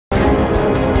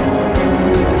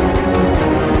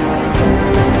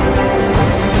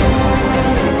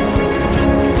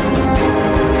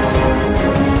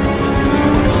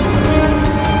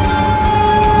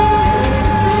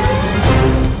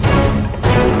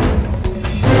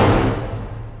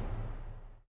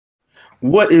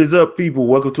What is up, people?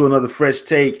 Welcome to another fresh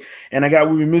take. And I got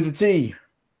with me Mr. T.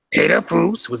 Hey there,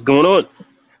 fools. What's going on?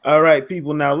 All right,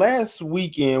 people. Now, last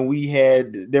weekend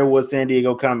there was San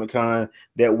Diego Comic-Con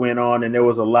that went on, and there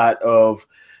was a lot of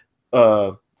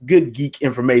good geek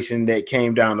information that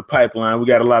came down the pipeline. We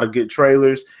got a lot of good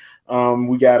trailers.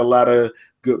 We got a lot of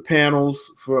good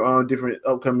panels for different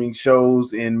upcoming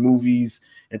shows and movies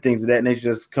and things of that nature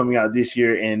that's coming out this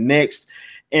year and next.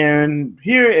 And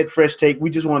here at Fresh Take, we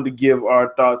just wanted to give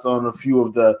our thoughts on a few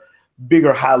of the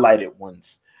bigger highlighted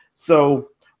ones. So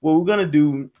what we're going to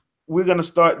do, we're going to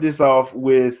start this off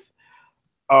with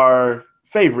our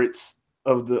favorites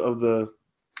of the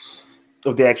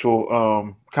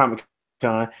actual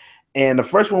Comic-Con. And the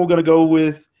first one we're going to go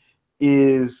with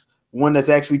is one that's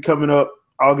actually coming up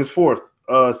August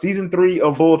 4th, season 3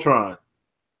 of Voltron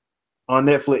on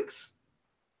Netflix.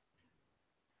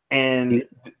 And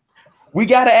we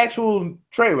got an actual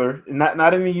trailer, not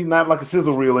like a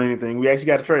sizzle reel or anything. We actually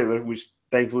got a trailer, which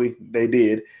thankfully they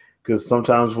did, because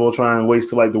sometimes Voltron waits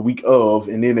till like the week of,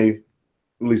 and then they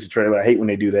release a trailer. I hate when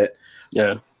they do that.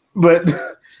 Yeah. But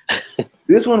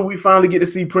this one, we finally get to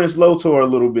see Prince Lotor a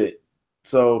little bit.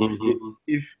 So,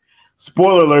 if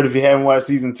spoiler alert if you haven't watched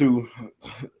season 2,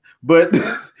 but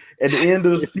at the end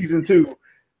of season 2,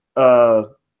 the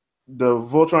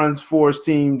Voltron Force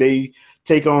team, they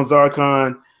take on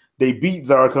Zarkon. They beat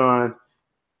Zarkon,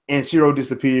 and Shiro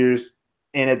disappears.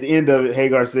 And at the end of it,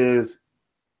 Hagar says,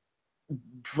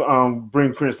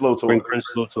 "Bring Prince Lotor." Bring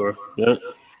Prince Lotor. Yeah.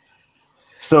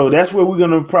 So that's where we're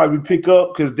gonna probably pick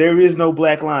up, because there is no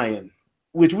Black Lion,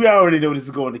 which we already know this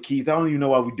is going to Keith. I don't even know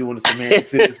why we're doing the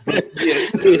semantics in this, but yeah.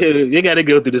 You got to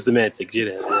go through the semantics, you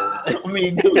know. I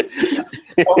mean, dude,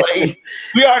 like,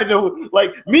 we already know.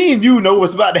 Like, me and you know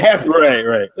what's about to happen.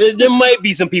 Right. There might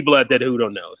be some people out there who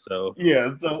don't know. So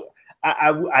yeah. So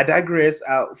I digress.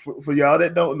 For y'all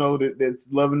that don't know, that's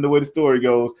loving the way the story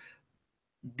goes.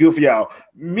 Good for y'all.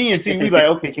 Me and T, we like,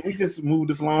 okay, can we just move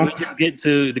this along? we just get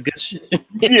to the good shit.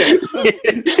 Yeah.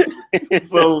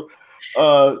 So,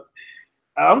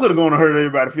 I'm gonna go on and hurt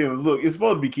everybody's feelings. Look, it's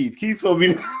supposed to be Keith. Keith's supposed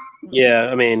to be. Yeah,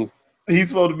 I mean, he's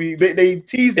supposed to be. They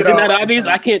teased it. Is it not obvious?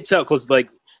 I can't tell because like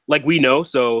we know.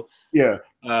 So yeah.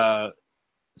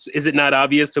 Is it not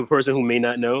obvious to a person who may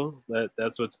not know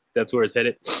that's where it's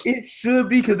headed? It should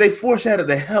be, because they foreshadowed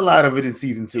the hell out of it in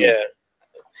season 2. Yeah.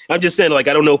 I'm just saying, like,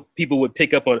 I don't know if people would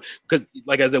pick up on, because,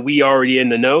 like I said, we already in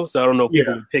the know, so I don't know if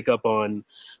people would pick up on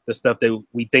the stuff that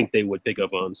we think they would pick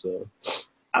up on. So,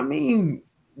 I mean,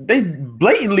 they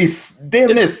blatantly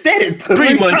damn near said it.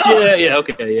 Pretty much, yeah.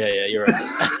 Okay, yeah, you're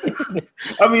right.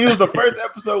 I mean, it was the first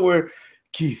episode where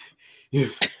Keith, I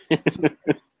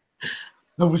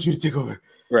want you to take over.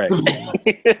 Right.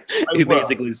 You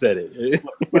basically said it.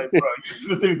 Like, bro, you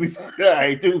specifically said, all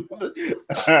right, dude. All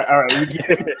right, we get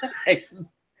it.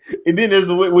 And then there's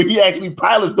the way where he actually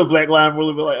pilots the Black Line for a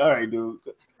little bit, like, all right, dude.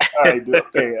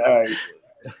 Okay, all right.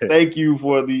 Thank you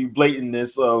for the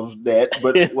blatantness of that,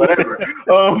 but whatever.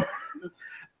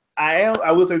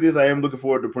 I will say this: I am looking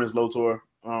forward to Prince Lotor.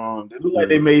 It looked like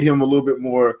they made him a little bit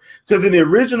more, because in the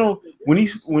original, when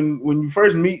you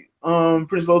first meet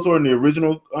Prince Lotor in the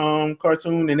original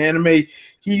cartoon and anime,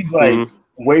 he's like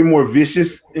way more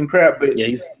vicious and crap. But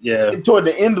yeah, toward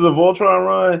the end of the Voltron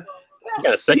run, kind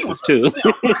of sexist too.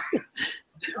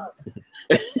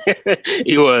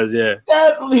 He was, yeah.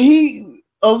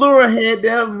 Allura had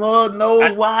that mud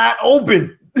nose wide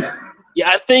open. Yeah,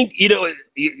 I think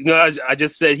I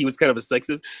just said he was kind of a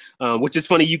sexist, which is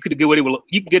funny. You could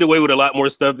get away with a lot more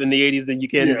stuff in the '80s than you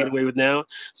can get away with now.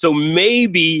 So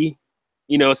maybe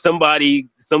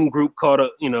some group caught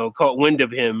wind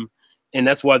of him, and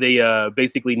that's why they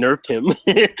basically nerfed him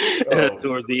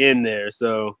towards the end there.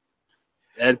 So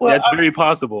that's very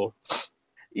possible.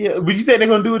 Yeah, but you think they're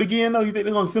gonna do it again? Though you think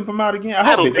they're gonna simp him out again?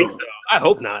 I don't think so. I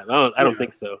hope not. I don't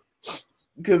think so.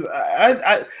 Because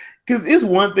because it's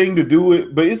one thing to do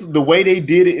it, but it's the way they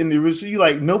did it in the original. You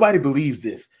like, nobody believes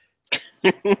this.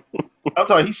 I'm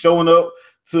talking. He's showing up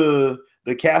to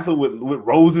the castle with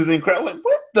roses and crap. Like,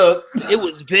 what the? It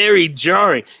was very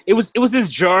jarring. It was as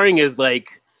jarring as,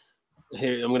 like,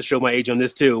 here, I'm going to show my age on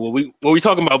this too. Well, we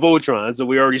talking about Voltron, so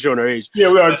we already showing our age.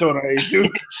 Yeah, we already showing our age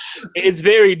too. It's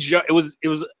very it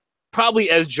was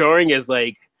probably as jarring as,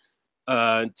 like,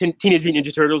 Teenage Mutant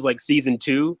Ninja Turtles, like season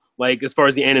 2, like as far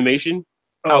as the animation.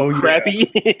 How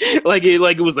crappy! like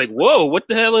it was like, whoa, what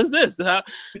the hell is this?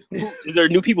 Is there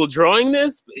new people drawing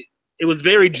this? It was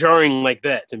very jarring like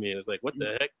that to me. It was like, what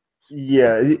the heck?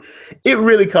 Yeah, it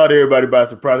really caught everybody by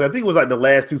surprise. I think it was like the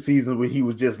last 2 seasons where he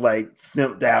was just like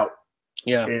simped out,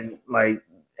 and like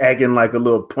acting like a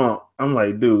little punk. I'm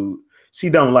like, dude, she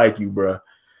don't like you, bro.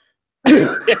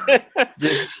 I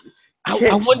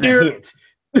wonder.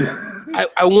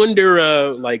 I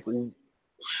wonder, like,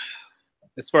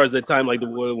 as far as the time, like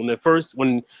when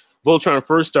Voltron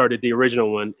first started, the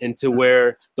original one, into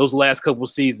where those last couple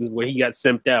seasons where he got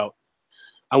simped out.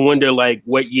 I wonder, like,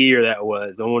 what year that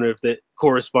was. I wonder if that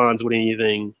corresponds with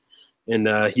anything in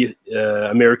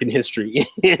American history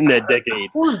in that decade.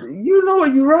 You know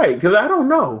what? You're right, because I don't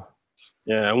know.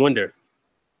 Yeah, I wonder.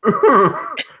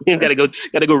 gotta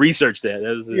go research that.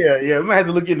 Yeah, I might have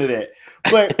to look into that.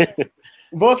 But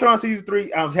Voltron season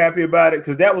 3, I'm happy about it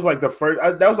because that was like the first.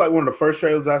 That was like one of the first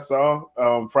trailers I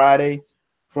saw Friday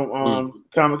from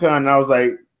Comic-Con, and I was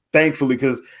like, thankfully,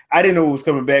 because I didn't know it was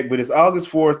coming back. But it's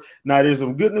August 4th. Now there's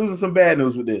some good news and some bad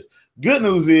news with this. Good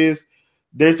news is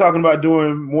they're talking about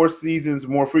doing more seasons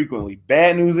more frequently.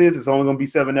 Bad news is it's only going to be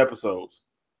 7 episodes.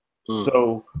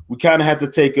 So we kind of have to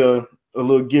take a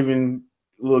little give and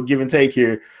take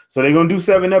here. So they're going to do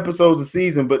 7 episodes a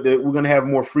season, but we're going to have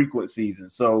more frequent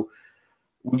seasons. So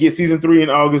we get season 3 in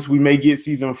August. We may get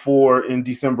season 4 in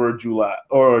December or July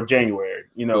or January.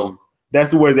 You know, that's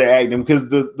the way they're acting because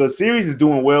the series is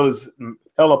doing well. It's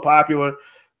hella popular.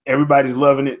 Everybody's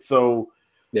loving it. So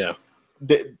yeah,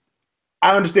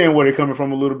 I understand where they're coming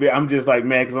from a little bit. I'm just like,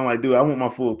 man, because I'm like, dude, I want my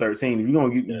full 13. If you're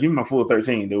going to give me my full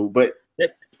 13, dude. But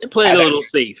they're playing a little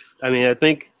safe. I mean, I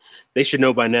think they should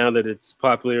know by now that it's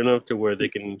popular enough to where they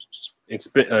can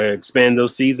expand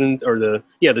those seasons or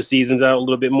the seasons out a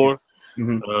little bit more.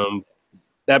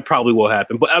 That probably will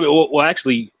happen. But I mean, well,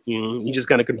 actually, you just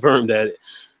kind of confirmed that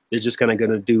they're just kind of going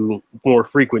to do more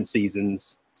frequent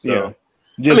seasons. So,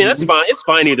 I mean, that's fine. It's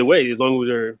fine either way as long as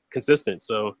they're consistent.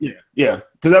 So yeah.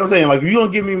 Because I'm saying, like, if you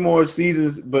don't give me more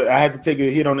seasons, but I have to take a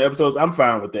hit on the episodes, I'm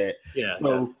fine with that. Yeah.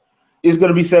 So it's going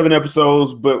to be 7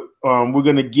 episodes, but we're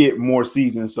going to get more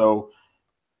seasons. So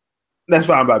that's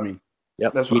fine by me.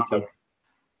 Yep, that's fine by me.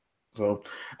 So,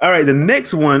 all right, the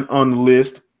next one on the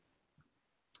list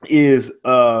is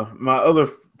my other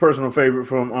personal favorite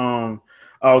from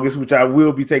August, which I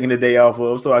will be taking the day off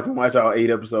of so I can watch all 8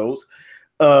 episodes.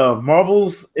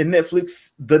 Marvel's and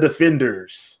Netflix, The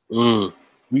Defenders.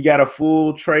 We got a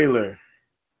full trailer,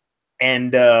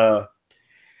 and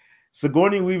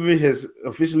Sigourney Weaver has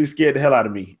officially scared the hell out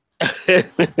of me.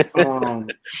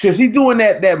 Because he's doing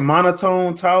that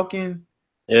monotone talking.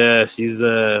 Yeah, she's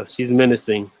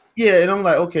menacing. Yeah, and I'm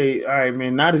like, okay, all right,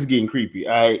 man, now this is getting creepy.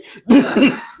 All right.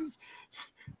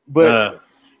 But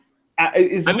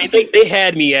I mean, they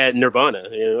had me at Nirvana,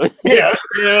 you know. Yeah.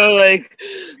 You know, like,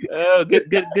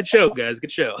 good show, guys,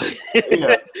 good show.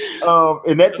 Yeah.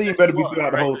 And that theme better be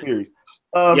throughout the whole series.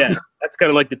 Yeah, that's kind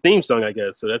of like the theme song, I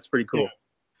guess. So that's pretty cool. Yeah.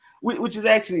 Which is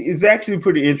actually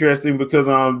pretty interesting because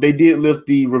they did lift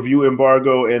the review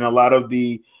embargo, and a lot of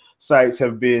the sites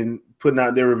have been putting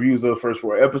out their reviews of the first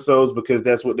 4 episodes because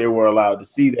that's what they were allowed to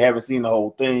see. They haven't seen the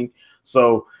whole thing.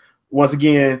 So once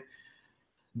again,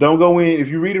 don't go in. If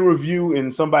you read a review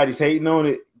and somebody's hating on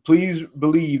it, please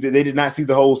believe that they did not see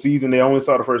the whole season. They only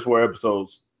saw the first 4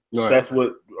 episodes. Right. That's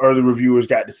what early reviewers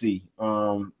got to see.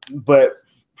 But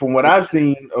from what I've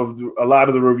seen, a lot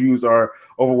of the reviews are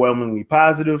overwhelmingly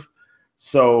positive.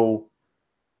 So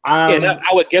I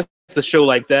would guess a show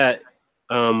like that,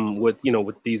 with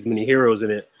these many heroes in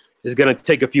it, is going to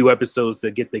take a few episodes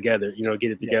to get together.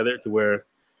 Get it together to where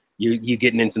you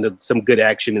getting into some good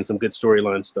action and some good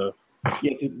storyline stuff.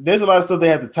 Yeah, there's a lot of stuff they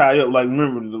have to tie up. Like,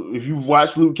 remember, if you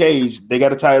watch Luke Cage, they got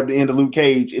to tie up the end of Luke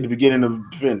Cage at the beginning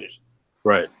of Defenders.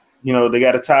 Right. They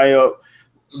got to tie up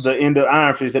the end of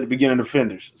Iron Fist at the beginning of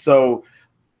Defenders. So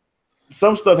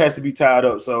some stuff has to be tied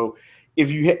up. So if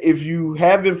you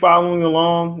have been following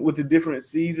along with the different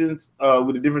seasons,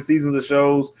 of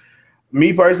shows,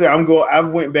 me personally, I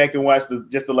went back and watched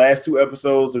the last 2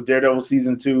 episodes of Daredevil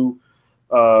season 2.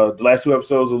 The last 2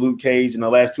 episodes of Luke Cage and the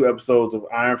last 2 episodes of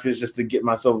Iron Fist just to get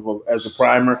myself as a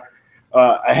primer.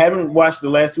 I haven't watched the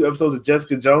last 2 episodes of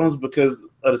Jessica Jones because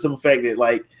of the simple fact that,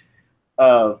 like,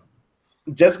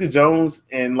 Jessica Jones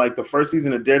and, like, the first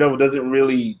season of Daredevil doesn't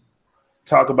really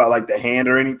talk about, like, the hand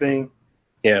or anything.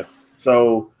 Yeah.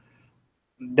 So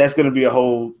that's going to be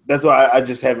that's why I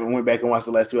just haven't went back and watched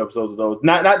the last 2 episodes of those.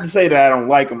 Not to say that I don't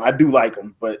like them. I do like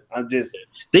them, but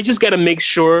they just got to make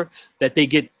sure that they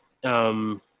get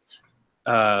that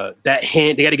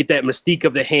hand. They got to get that mystique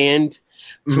of the hand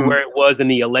to where it was in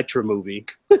the Elektra movie.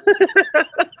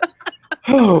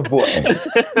 Oh boy!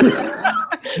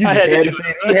 You had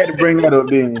to bring that up,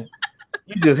 didn't you?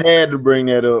 You just had to bring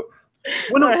that up.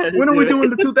 When are we doing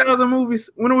the 2000 movies?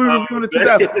 When are we reviewing the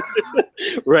 2000?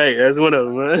 Right, that's one of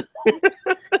them.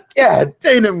 Huh? God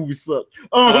dang, that movie sucked.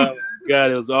 God,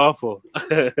 it was awful.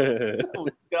 It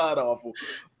was god awful.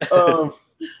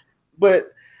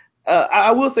 But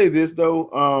I will say this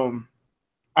though.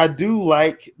 I do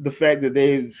like the fact that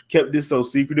they've kept this so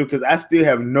secretive because I still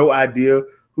have no idea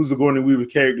who Sigourney Weaver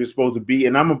character is supposed to be,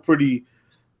 and I'm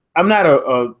not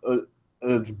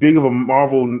a big of a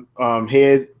Marvel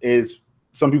head as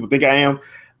some people think I am.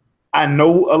 I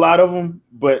know a lot of them,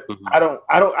 but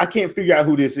I can't figure out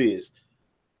who this is.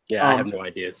 Yeah, I have no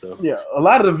idea. So yeah, a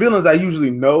lot of the villains I usually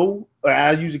know,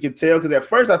 I usually can tell because at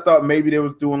first I thought maybe they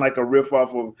was doing like a riff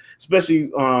off of,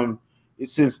 especially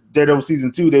since Daredevil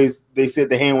season 2, they said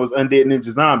the Hand was undead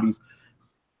ninja zombies.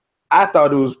 I thought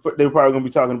they were probably gonna be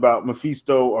talking about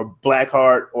Mephisto or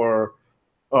Blackheart or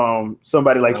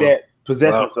somebody like that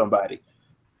possessing somebody.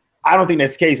 I don't think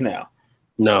that's the case now.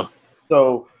 No.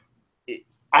 So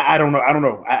I don't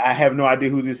know. I have no idea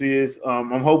who this is.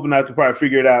 I'm hoping I can probably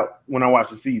figure it out when I watch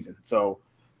the season. So,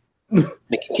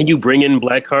 can you bring in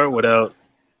Blackheart without?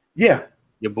 Yeah,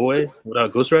 your boy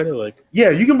without Ghost Rider? Like,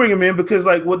 yeah, you can bring him in because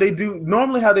like what they do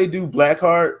normally, how they do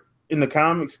Blackheart in the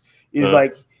comics is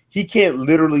like he can't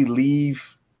literally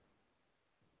leave,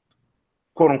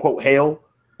 quote unquote, hell.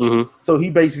 So he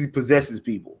basically possesses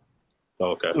people.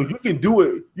 Okay. So you can do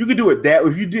it. You can do it that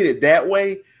if you did it that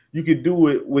way, you could do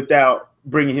it without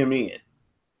bringing him in.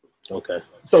 Okay.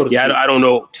 So I don't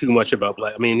know too much about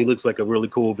Black. I mean, he looks like a really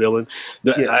cool villain.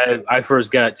 I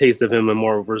first got a taste of him in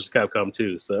Marvel vs. Capcom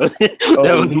 2, so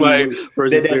that was my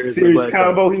first experience. That serious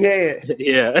combo he had.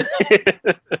 Yeah.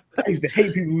 I used to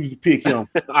hate people who used to pick him.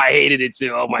 I hated it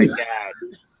too. Oh my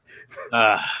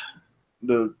god.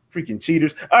 The freaking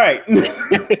cheaters. All right.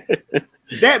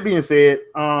 That being said,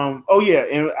 and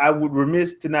I would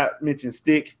remiss to not mention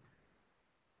Stick.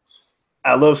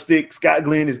 I love Stick. Scott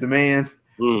Glenn is the man.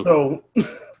 So,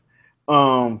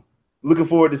 looking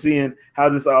forward to seeing how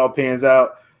this all pans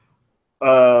out.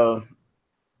 But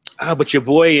your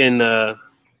boy in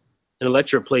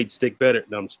Elektra played Stick better.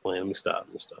 No, I'm just playing. Let me stop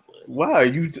playing. Why are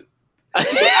you?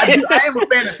 I am a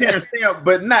fan of Terrence Stamp,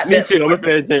 but not me too. I'm a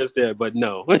fan of Terrence Stamp, but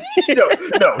no.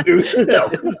 no, dude, no.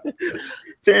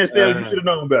 Terrence Stamp, you should have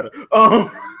known better.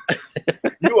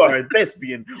 You are a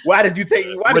thespian. Why did you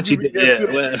read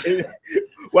that script?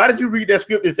 Why did you read that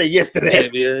script and say yes to that?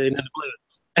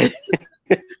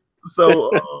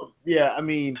 So I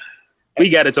mean, we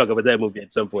got to talk about that movie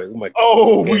at some point. We are.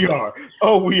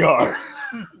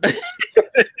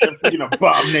 Freaking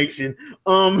abomination.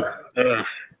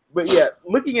 But yeah,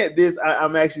 looking at this,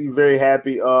 I'm actually very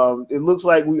happy. It looks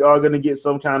like we are going to get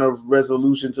some kind of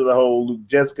resolution to the whole Luke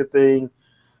Jessica thing.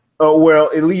 Well,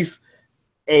 at least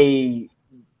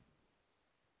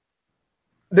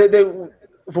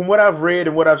from what I've read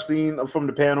and what I've seen from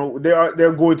the panel,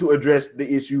 they're going to address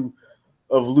the issue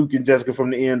of Luke and Jessica from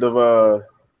the end of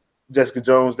Jessica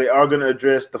Jones. They are going to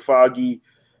address the Foggy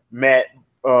Matt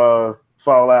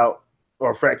fallout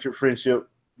or fractured friendship.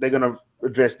 They're going to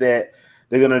address that.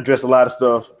 They're going to address a lot of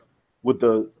stuff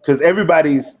because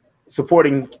everybody's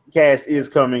supporting cast is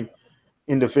coming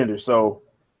in Defenders. So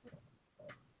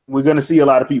we're going to see a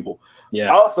lot of people. Yeah.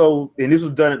 Also, and this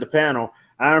was done at the panel,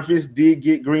 Iron Fist did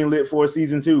get greenlit for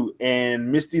season 2, and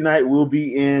Misty Knight will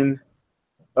be in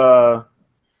Iron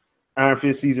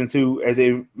Fist season 2 as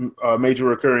a major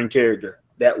recurring character.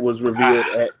 That was revealed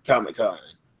at Comic-Con.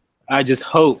 I just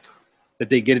hope that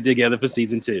they get it together for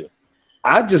season 2.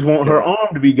 I just want her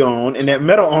arm to be gone and that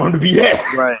metal arm to be there.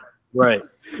 Right.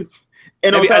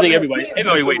 And I think everybody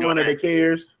waiting on that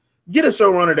cares. Get a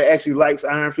showrunner that actually likes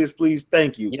Iron Fist, please.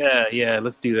 Thank you. Yeah,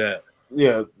 let's do that.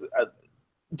 Yeah.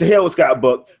 To hell with Scott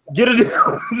Buck. Get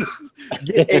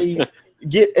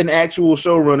an actual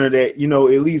showrunner that,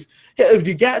 at least if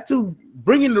you got to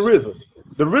bring in the RZA.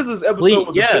 The RZA's episode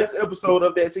was the best episode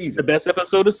of that season. The best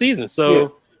episode of the season.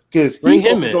 So because he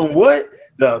focused on what?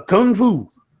 The Kung Fu.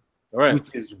 All right.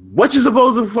 Which is what you're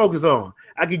supposed to focus on.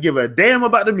 I could give a damn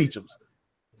about the Meachums.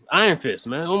 Iron Fist,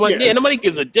 man. Oh my god, nobody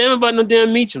gives a damn about no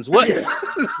damn Meachums. What?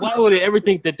 Why would they ever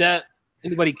think that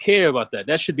anybody care about that?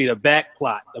 That should be the back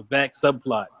plot, the back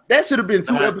subplot. That should have been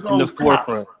 2 episodes in the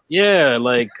forefront. Yeah,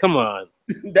 like come on.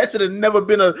 That should have never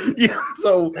been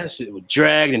so that shit was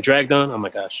dragged on. Oh my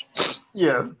gosh.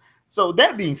 Yeah. So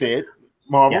that being said,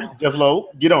 Marvel, Jeff Lowe,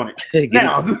 get on it.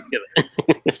 Now,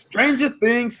 Stranger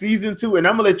Things season 2, and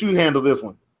I'm gonna let you handle this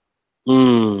one.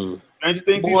 Stranger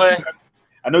Things season 2.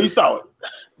 I know you saw it.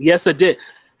 Yes, I did.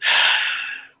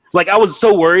 Like I was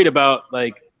so worried about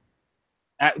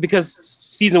because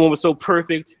season 1 was so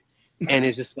perfect, and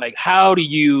it's just like, how do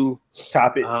you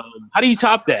top it? How do you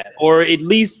top that, or at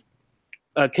least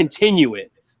continue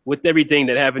it with everything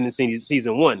that happened in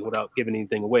season 1 without giving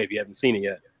anything away? If you haven't seen it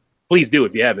yet, please do.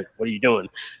 If you haven't, what are you doing?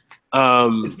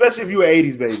 Especially if you're an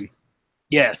 80s baby.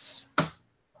 Yes,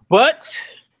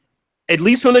 but at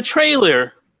least from the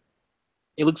trailer,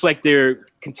 It looks like they're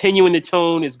continuing the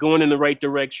tone, is going in the right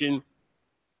direction.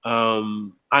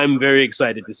 I'm very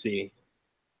excited to see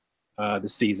the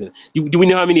season. Do we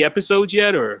know how many episodes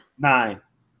yet, or 9?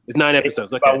 It's 9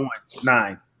 episodes. Okay,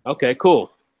 9. Okay,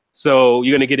 cool. So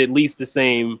you're gonna get at least the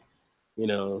same, you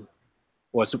know,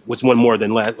 what's one more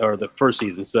than the first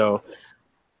season. So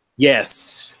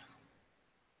yes.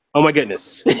 Oh my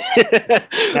goodness.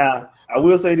 Now I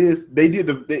will say this: they did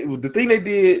the thing they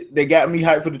did. They got me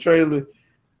hyped for the trailer,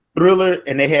 Thriller,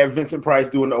 and they had Vincent Price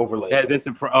doing the overlay. Yeah,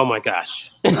 Vincent Price. Oh my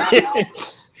gosh.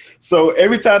 So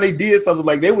every time they did something,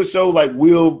 like they would show like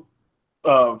Will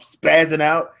spazzing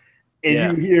out,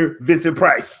 and you hear Vincent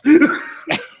Price.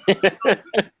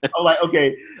 I'm like,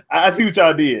 okay, I see what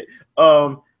y'all did.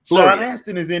 Sean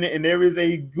Astin is in it, and there is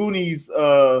a Goonies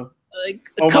like,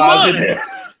 come on. in there.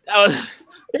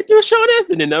 They threw Sean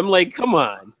Astin in. I'm like, come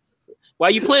on. Why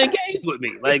are you playing games with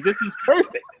me? Like, this is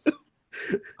perfect.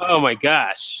 Oh my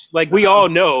gosh. Like, we all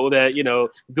know that, you know,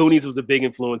 Goonies was a big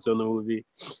influence on the movie.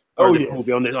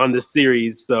 Movie on the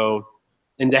series. So,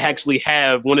 and to actually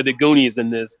have one of the Goonies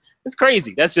in this, it's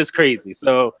crazy. That's just crazy.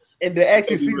 So, and to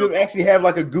actually see them actually have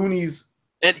like a Goonies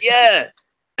and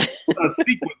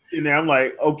sequence in there, I'm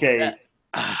like, okay,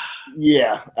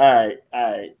 yeah, all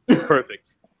right,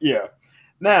 perfect. Yeah.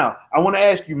 Now I want to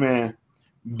ask you, man,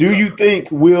 do you think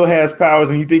Will has powers,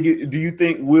 and do you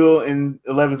think Will and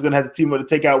Eleven's gonna have to team up to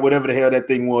take out whatever the hell that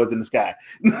thing was in the sky?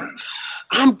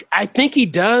 I think he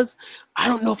does. I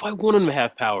don't know if I want him to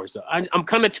have powers. I'm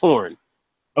kind of torn.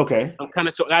 Okay. I'm kind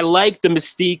of torn. I like the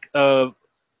mystique of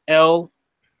Elle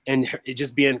and it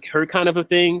just being her kind of a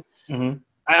thing. Mm-hmm.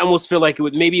 I almost feel like it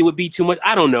would be too much.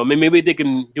 I don't know. Maybe they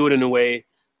can do it in a way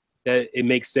that it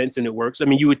makes sense and it works. I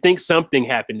mean, you would think something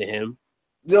happened to him.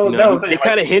 They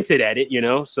kind of hinted at it, you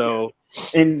know. So,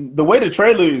 and the way the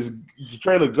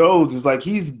trailer goes is like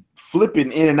he's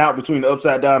flipping in and out between the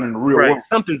upside down and the real world.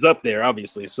 Something's up there,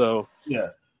 obviously. So yeah,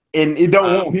 and it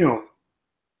don't want him.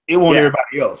 It wants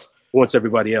everybody else. Wants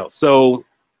everybody else. So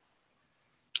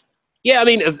yeah, I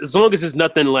mean, as long as it's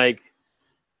nothing like,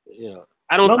 you know,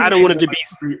 I don't want it to be.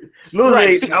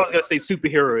 Right, I was gonna say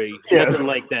superhero-y, nothing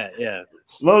like that. Yeah.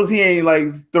 As long as he ain't like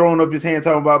throwing up his hand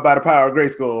talking about by the power of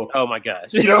Grayskull. Oh my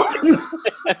gosh! You know,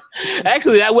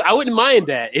 actually, I wouldn't mind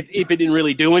that if it didn't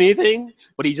really do anything,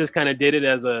 but he just kind of did it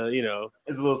as a, you know,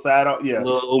 as a little side, a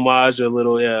little homage, a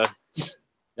little,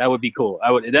 that would be cool.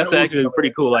 That's actually a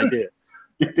pretty cool idea.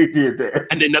 If they did that,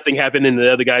 and then nothing happened, and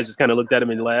the other guys just kind of looked at him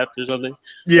and laughed or something.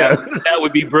 Yeah, that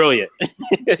would be brilliant.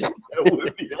 That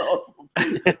would be awesome.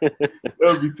 That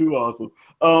would be too awesome.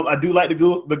 I do like the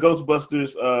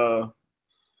Ghostbusters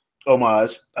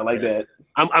homage. I like that.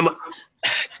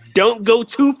 Don't go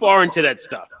too far into that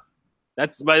stuff.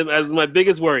 That's my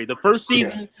biggest worry. The first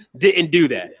season didn't do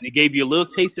that. They gave you a little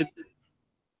taste of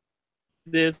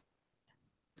this,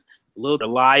 a little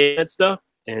lie and stuff,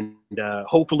 and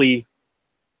hopefully,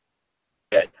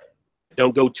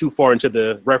 don't go too far into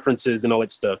the references and all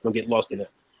that stuff. Don't get lost in it.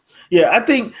 Yeah, I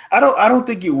don't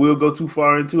think it will go too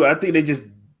far into it. I think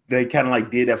they kind of like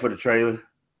did that for the trailer.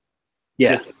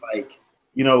 Yeah, just to, like,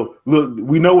 you know, look,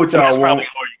 we know what y'all want.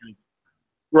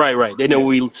 Right. They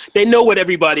know what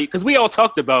everybody, because we all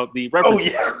talked about the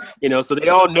references. Oh, yeah. You know, so they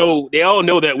all know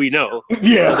that we know.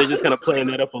 Yeah, so they're just kind of playing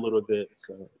that up a little bit.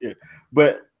 So yeah,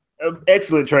 but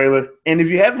excellent trailer. And if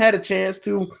you haven't had a chance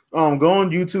to go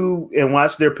on YouTube and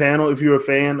watch their panel, if you're a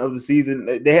fan of the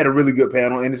season, they had a really good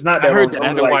panel, and it's not that I heard long. that. I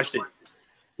haven't watched it.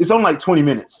 It's on like 20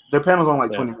 minutes. Their panel's on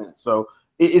like 20 minutes, so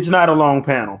it's not a long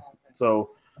panel. So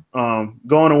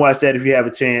go on and watch that if you have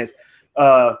a chance.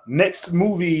 Next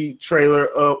movie trailer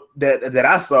that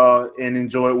I saw and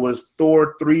enjoyed was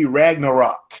Thor 3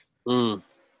 Ragnarok.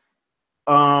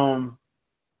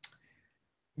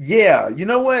 Yeah, you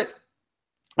know what?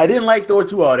 I didn't like Thor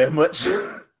 2 all that much.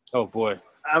 Oh boy.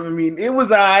 I mean, it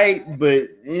was alright, but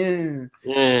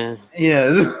yeah.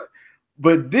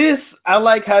 But this, I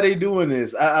like how they're doing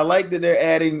this. I like that they're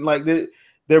adding, like,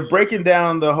 they're breaking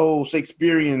down the whole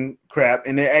Shakespearean crap,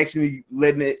 and they're actually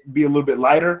letting it be a little bit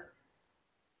lighter.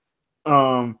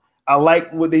 I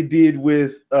like what they did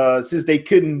with since they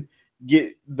couldn't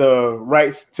get the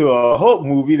rights to a Hulk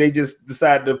movie, they just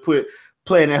decided to put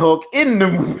Planet Hulk in the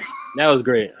movie. That was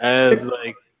great. I was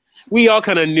like, we all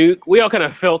kind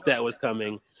of felt that was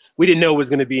coming. We didn't know it was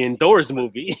going to be in Thor's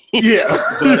movie. Yeah.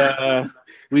 But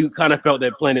we kind of felt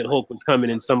that Planet Hulk was coming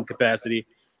in some capacity,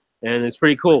 and it's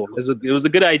pretty cool. It was a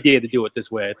good idea to do it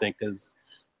this way, I think, because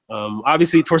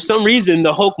obviously for some reason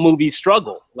the Hulk movies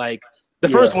struggle. Like the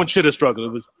first one should have struggled.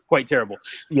 It was quite terrible.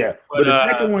 Yeah, but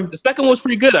the second one was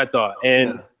pretty good, I thought,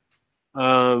 and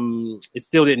it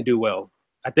still didn't do well.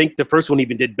 I think the first one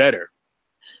even did better.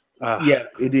 Yeah,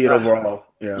 it did overall.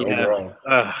 Yeah, overall.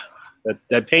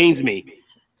 That pains me.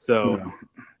 So. Yeah.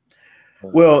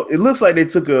 Well, it looks like they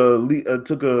took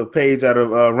a page out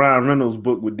of Ryan Reynolds'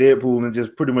 book with Deadpool and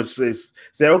just pretty much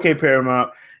said, okay,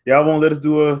 Paramount, y'all won't let us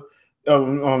do a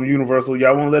Universal,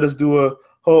 y'all won't let us do a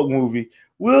Hulk movie.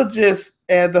 We'll just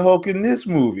add the Hulk in this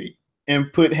movie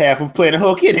and put half of Planet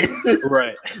Hulk in it.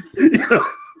 Right. You know?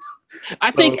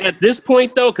 I think at this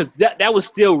point though, because that was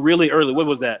still really early. What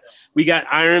was that? We got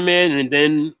Iron Man, and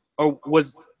then Hulk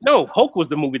was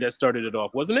the movie that started it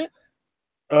off, wasn't it?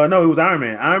 No, it was Iron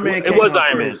Man. Iron Man. It was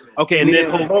Iron Man. Okay, and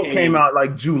then Hulk came out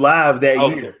like July of that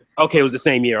year. Okay, it was the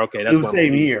same year. Okay, that's the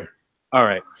same year. All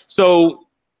right, so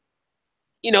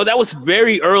that was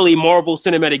very early Marvel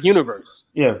Cinematic Universe.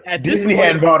 Yeah, Disney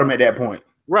hadn't bought him at that point.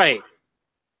 Right.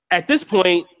 At this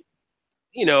point,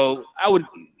 you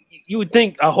would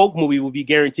think a Hulk movie would be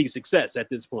guaranteed success at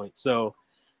this point. So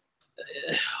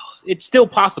it's still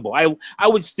possible. I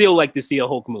would still like to see a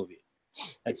Hulk movie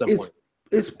at some point.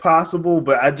 It's possible,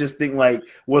 but I just think like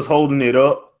what's holding it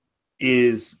up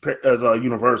is as a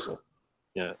Universal.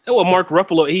 Yeah. Well, Mark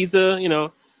Ruffalo, he's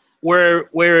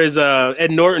whereas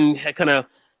Ed Norton had kind of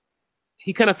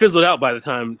fizzled out by the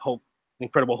time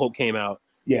Incredible Hulk came out.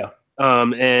 Yeah.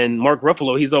 And Mark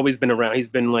Ruffalo, he's always been around. He's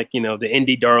been like, the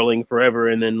indie darling forever,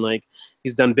 and then like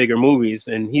he's done bigger movies,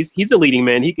 and he's a leading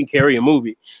man. He can carry a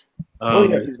movie.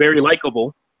 He's very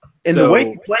likable. And the way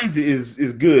he plays it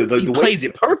is good. Like he plays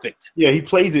it perfect. Yeah, he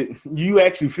plays it. You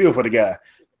actually feel for the guy.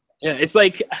 Yeah, it's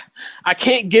like I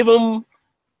can't give him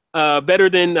better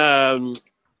than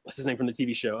what's his name from the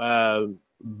TV show?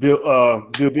 Bill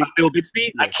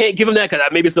Bixby. Yeah. I can't give him that because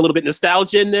maybe it's a little bit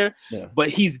nostalgia in there. Yeah. But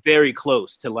he's very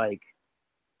close to like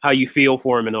how you feel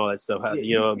for him and all that stuff. How,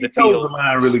 he told the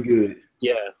line really good.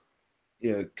 Yeah.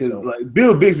 Yeah, because like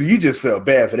Bill Bixby, you just felt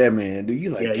bad for that man, dude.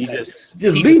 You like, yeah, he just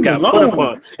got put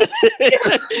upon.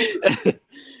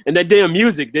 And that damn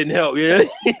music didn't help, yeah.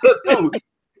 Dude,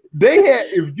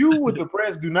 if you with the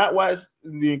press do not watch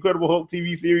the Incredible Hulk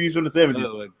TV series from the 70s,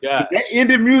 oh my God, that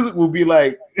ending music will be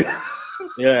like,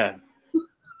 yeah.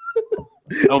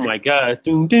 Oh my gosh,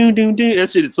 doom doom doom doom. That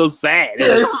shit is so sad.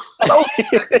 Yeah,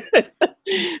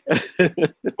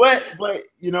 but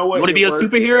you know what? You want to be a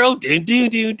superhero? Doom doom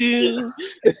doom doom.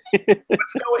 But you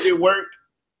know what? It worked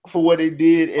for what it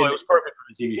did. And it was perfect for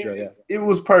the TV show. Yeah, it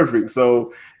was perfect.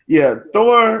 So yeah,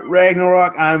 Thor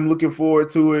Ragnarok. I'm looking forward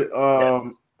to it.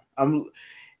 Yes.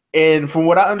 And from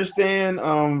what I understand,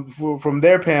 from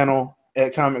their panel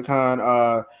at Comic-Con,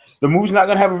 the movie's not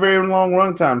gonna have a very long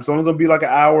run time. It's only gonna be like an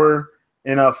hour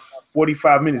and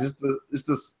 45 minutes.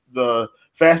 It's the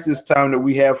fastest time that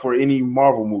we have for any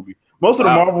Marvel movie. Most of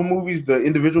the Marvel movies, the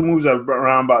individual movies, are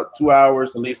around about 2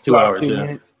 hours, at least 2 hours, 10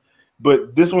 minutes.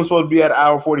 But this one's supposed to be at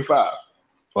 1:45.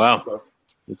 Wow, so,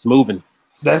 it's moving.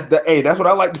 That's what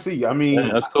I like to see. I mean,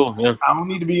 that's cool. Yeah, I don't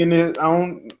need to be in this.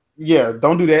 Don't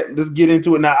do that. Let's get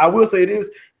into it now. I will say this: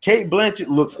 Cate Blanchett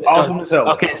looks awesome as hell.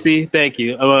 Okay, see, thank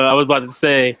you. I was about to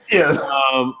say, yeah,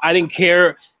 I didn't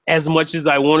care as much as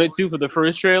I wanted to for the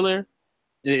first trailer,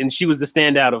 and she was the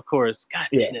standout, of course. God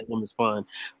damn, that woman's fun.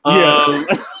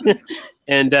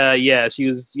 And she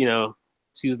was,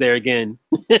 she was there again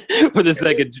for the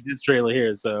second this trailer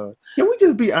here. So can we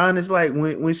just be honest? Like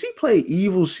when she played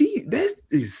evil, that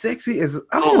is sexy as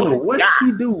I don't know what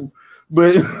she do,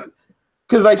 but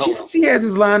because like she has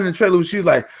this line in the trailer where she's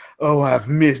like, "Oh, I've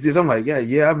missed this." I'm like,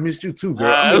 "Yeah, I've missed you too,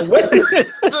 girl." I'm like,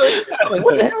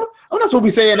 what the hell? I'm not supposed to be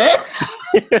saying that.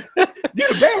 You're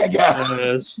the bad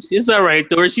guy. It's all right,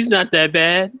 Thor. She's not that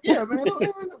bad. Yeah, man.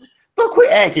 Don't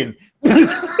quit acting.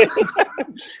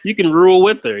 You can rule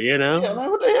with her, Yeah, like,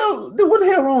 what the hell? Dude, what the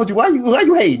hell wrong with you? Why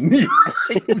you hating?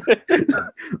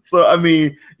 So I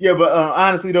mean, but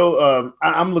honestly though,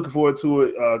 I'm looking forward to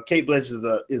it. Cate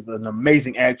Blanchett is an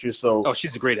amazing actress. So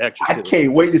she's a great actress. I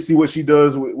can't wait to see what she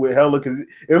does with Hela because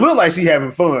it looked like she's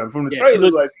having fun from the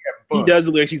trailer. Like she's having fun. He does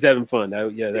look like she's having fun.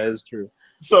 That is true.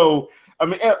 So I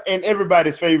mean, and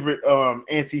everybody's favorite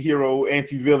anti-hero,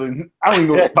 anti-villain. I don't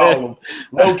even know what to call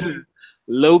him.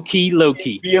 Loki.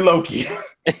 Being Loki.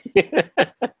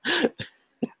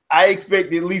 I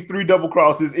expect at least 3 double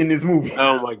crosses in this movie.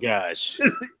 Oh my gosh.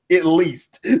 At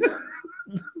least.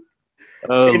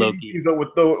 Loki. He's up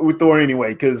with Thor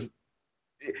anyway, because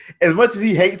as much as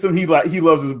he hates him, he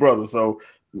loves his brother. So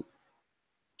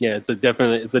yeah, it's a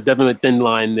definite thin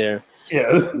line there.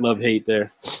 Yeah. Love-hate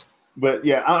there. But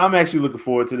yeah, I'm actually looking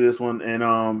forward to this one.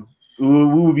 And we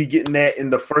will be getting that in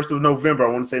the 1st of November.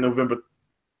 I want to say November.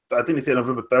 I think they said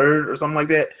November 3rd or something like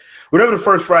that. Whatever the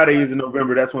first Friday is in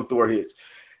November, that's when Thor hits.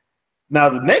 Now,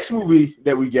 the next movie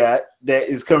that we got that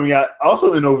is coming out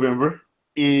also in November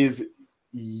is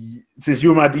Since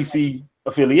you're my DC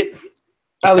affiliate,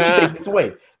 I'll let you take this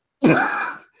away.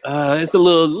 It's a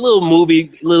little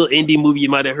movie, little indie movie you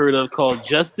might have heard of called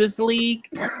Justice League.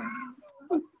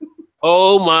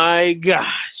 Oh my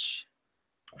gosh!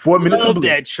 4 minutes. Loved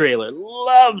that trailer.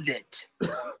 Loved it.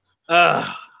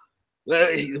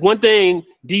 One thing,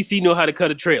 DC know how to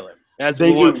cut a trailer. That's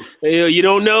one. You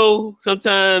don't know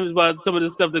sometimes about some of the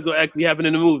stuff that actually happen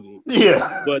in the movie.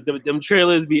 Yeah, but them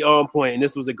trailers be on point, and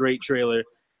this was a great trailer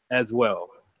as well.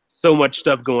 So much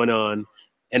stuff going on,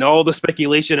 and all the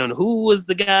speculation on who was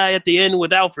the guy at the end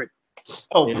with Alfred.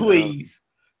 Oh, please.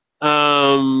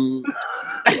 Come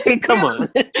on.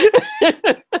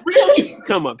 Really?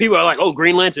 Come on. People are like, oh,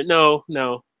 Green Lantern. No.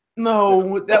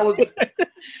 No, that was.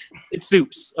 It's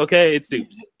Supes, okay? It's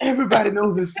Supes. Everybody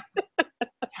knows this.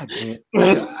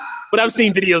 But I've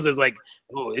seen videos that's like,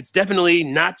 oh, it's definitely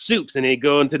not Supes, and they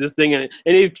go into this thing and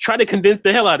they try to convince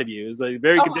the hell out of you. It's like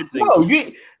very convincing. No,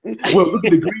 well, look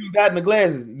at the green dot in the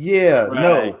glasses. Yeah,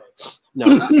 right.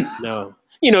 No.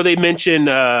 You know, they mentioned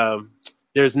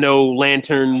there's no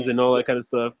lanterns and all that kind of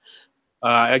stuff.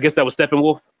 I guess that was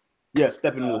Steppenwolf. Yeah,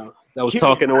 Steppenwolf. That was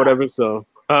talking or whatever. So,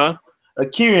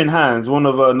 Kieran Hines, one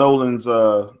of Nolan's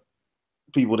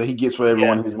people that he gets for every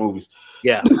one of his movies.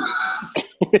 Yeah.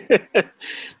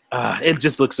 It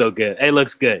just looks so good. It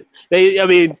looks good. I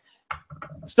mean,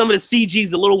 some of the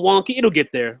CG's a little wonky. It'll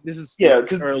get there. This is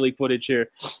early footage here.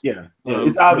 Yeah,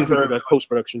 it's obviously post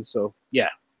production. So yeah,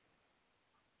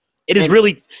 it's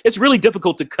really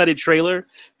difficult to cut a trailer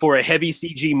for a heavy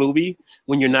CG movie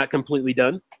when you're not completely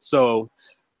done. So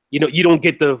you don't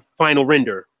get the final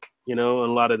render. On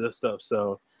a lot of this stuff.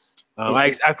 So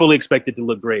I fully expect it to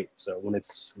look great. So when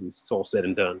it's all said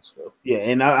and done. So yeah,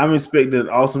 and I'm expecting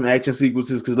awesome action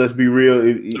sequences because let's be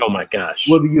real. Oh my gosh!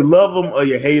 Whether you love them or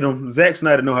you hate them, Zack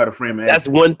Snyder know how to frame it. That's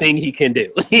one thing he can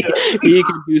do. He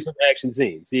can do some action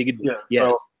scenes. He can. Yeah.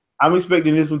 Yes. So I'm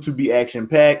expecting this one to be action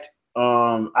packed.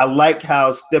 I like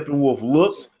how Steppenwolf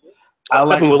looks.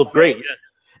 Steppenwolf look great.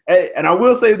 Yeah. And I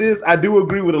will say this: I do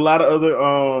agree with a lot of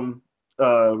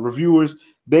other reviewers.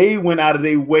 They went out of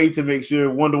their way to make sure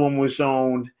Wonder Woman was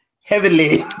shown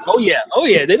heavily. Oh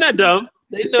yeah, they're not dumb.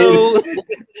 They know.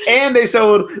 And they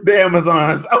showed the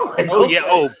Amazons. Yeah.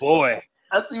 Oh boy.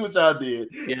 I see what y'all did.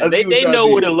 Yeah, they know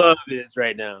where the love is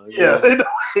right now. Yeah, they know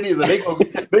what it is.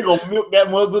 They gonna milk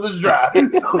that mug to the dry.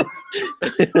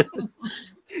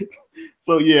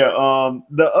 So yeah,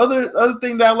 the other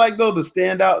thing that I like though, the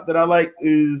standout that I like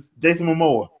is Jason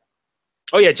Momoa.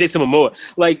 Oh yeah, Jason Momoa.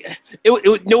 Like it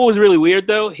what was really weird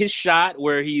though? His shot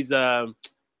where he's that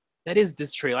is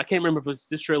this trailer. I can't remember if it's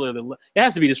this trailer. It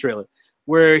has to be this trailer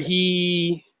where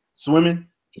he swimming.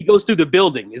 He goes through the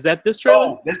building. Is that this trailer?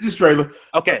 Oh, that's this trailer.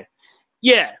 Okay,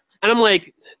 yeah. And I'm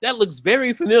like, that looks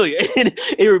very familiar. And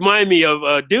it reminded me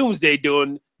of Doomsday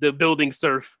doing the building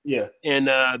surf. Yeah. And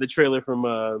the trailer from.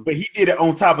 But he did it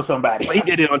on top of somebody. He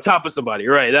did it on top of somebody,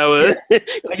 right? That was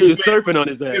like he was surfing on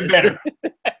his ass.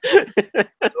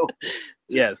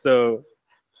 Yeah, so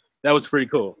that was pretty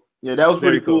cool. Yeah, that was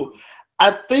pretty cool.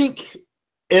 I think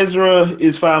Ezra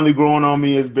is finally growing on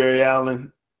me as Barry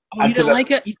Allen. Oh, you didn't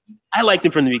like it? I liked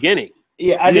him from the beginning.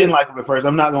 Yeah, I didn't like him at first.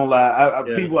 I'm not gonna lie.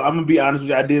 People, I'm gonna be honest with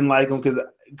you. I didn't like him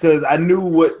because I knew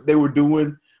what they were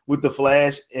doing with the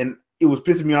Flash, and it was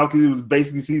pissing me off because it was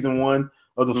basically season 1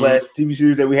 of the Flash TV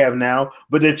series that we have now.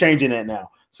 But they're changing that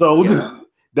now, so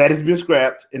that has been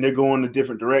scrapped, and they're going a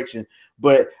different direction.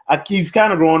 But he's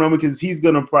kind of growing on me because he's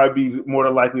gonna probably be more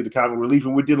than likely the comic relief,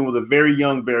 and we're dealing with a very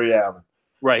young Barry Allen.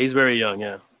 Right, he's very young.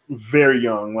 Yeah, very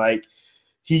young. Like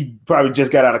he probably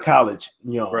just got out of college.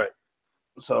 Right.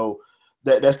 So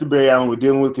that's the Barry Allen we're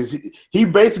dealing with because he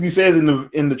basically says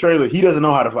in the trailer he doesn't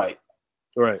know how to fight.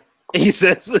 Right. He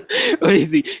says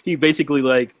he basically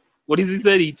like what does he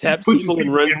say? He taps people and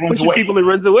pushes people and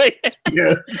runs away.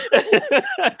 Yeah.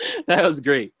 That was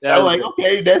great. I was like,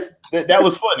 okay, that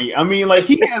was funny. I mean, like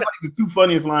he has like the 2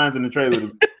 funniest lines in the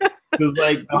trailer. Because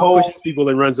like the whole pushes people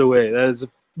and runs away. That is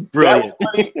brilliant. That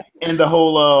was funny. And the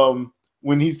whole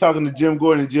when he's talking to Jim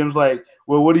Gordon, and Jim's like,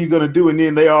 well, what are you going to do? And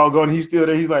then they all go, and he's still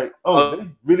there. He's like, they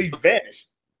really vanished.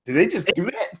 Did they just do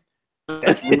that?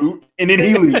 That's rude. And then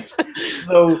he leaves.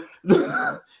 So,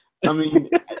 I mean.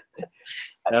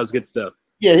 That was good stuff.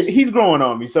 Yeah, he's growing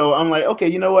on me. So I'm like, okay,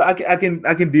 you know what? I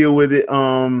can deal with it.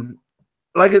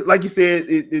 Like you said,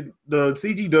 the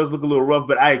CG does look a little rough,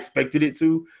 but I expected it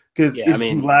to because it's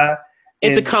July.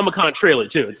 It's a Comic-Con trailer,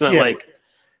 too. It's not like.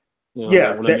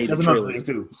 That's another thing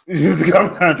too. It's a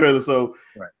Comic-Con trailer, so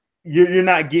you're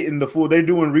not getting the full. They're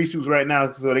doing reshoots right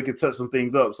now, so they can touch some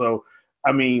things up. So,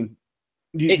 I mean,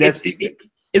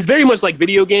 it's very much like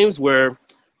video games where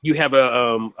you have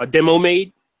a demo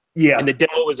made, Yeah. And the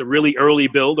demo is a really early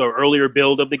build or earlier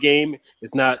build of the game.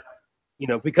 It's not,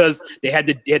 because they had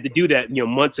to do that,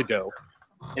 months ago,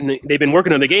 and they've been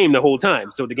working on the game the whole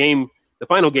time. So the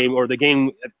final game, or the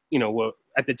game,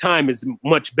 at the time is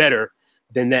much better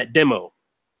than that demo.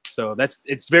 So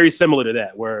it's very similar to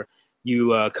that, where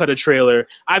you cut a trailer.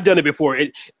 I've done it before.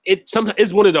 It sometimes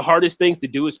is one of the hardest things to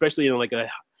do, especially in like a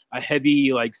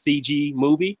heavy like CG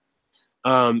movie,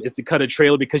 is to cut a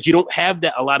trailer, because you don't have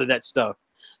a lot of that stuff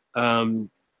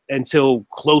until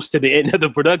close to the end of the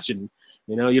production.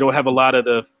 You don't have a lot of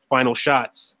the final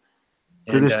shots.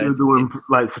 Because they're still doing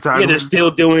like photography. Yeah, they're still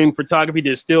doing photography.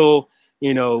 They're still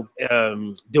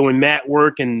doing matte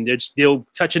work, and they're still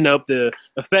touching up the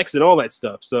effects and all that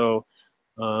stuff. So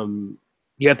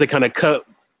you have to kind of cut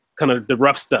the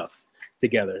rough stuff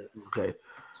together. Okay.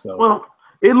 So well,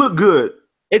 it looked good.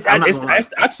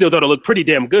 I still thought it looked pretty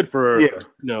damn good for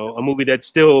a movie that's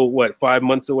still 5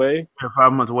 months away. Yeah,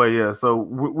 5 months away. Yeah. So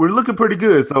we're looking pretty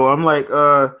good. So I'm like,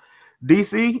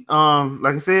 DC.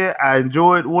 Like I said, I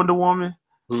enjoyed Wonder Woman.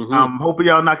 Mm-hmm. I'm hoping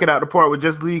y'all knock it out the park with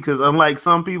Justice League, because unlike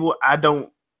some people, I don't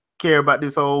care about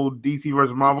this whole DC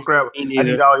versus Marvel crap. I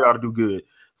need all y'all to do good.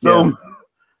 So yeah.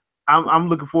 I'm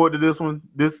looking forward to this one.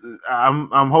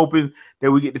 I'm hoping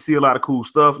that we get to see a lot of cool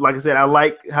stuff. Like I said, I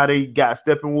like how they got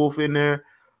Steppenwolf in there.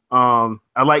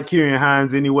 I like Ciarán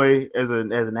Hinds anyway as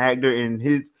an actor, and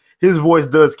his voice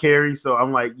does carry. So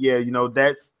I'm like, yeah,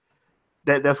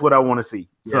 that's what I want to see.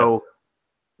 Yeah. So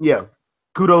yeah,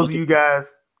 kudos to you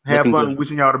guys. Have fun. Good.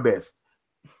 Wishing y'all the best.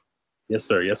 Yes,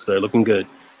 sir. Yes, sir. Looking good.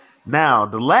 Now,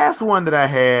 the last one that I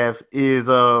have is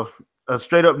a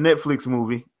straight up Netflix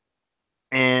movie,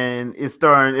 and it's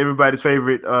starring everybody's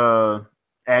favorite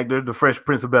actor, the Fresh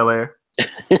Prince of Bel-Air.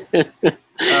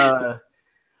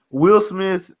 Will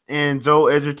Smith and Joel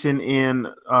Edgerton in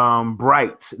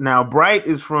Bright. Now, Bright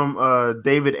is from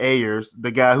David Ayers, the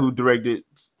guy who directed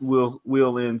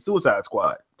Will in Suicide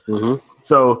Squad. Mm-hmm.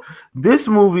 So this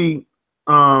movie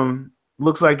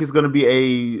looks like it's going to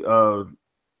be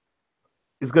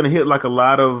it's going to hit like a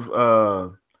lot of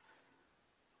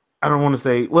I don't want to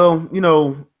say, well,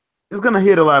 it's going to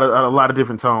hit a lot of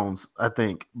different tones, I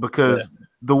think, because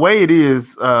the way it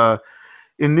is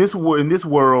in this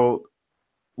world,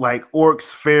 like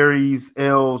orcs, fairies,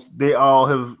 elves, they all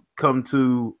have come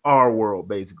to our world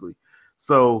basically.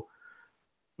 So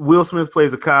Will Smith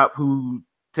plays a cop who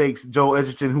takes Joel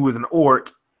Edgerton, who is an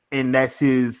orc, and that's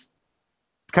his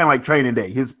kind of like training day,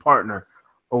 his partner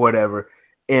or whatever.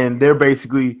 And they're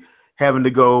basically having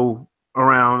to go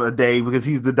around a day because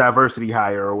he's the diversity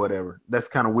hire or whatever. That's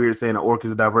kind of weird saying an orc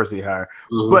is a diversity hire,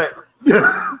 but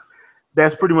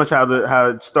that's pretty much how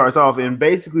it starts off. And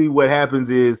basically what happens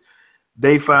is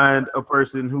they find a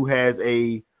person who has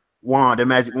a wand, a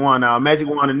magic wand. Now, a magic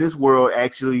wand in this world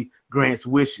actually grants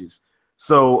wishes.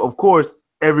 So of course,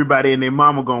 everybody and their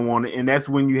mama gonna want it, and that's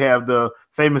when you have the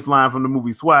famous line from the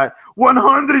movie SWAT: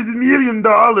 $100 million.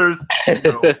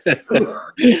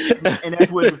 And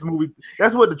that's what this movie.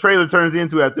 That's what the trailer turns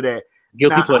into after that.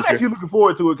 Guilty pleasure. I'm actually looking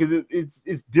forward to it because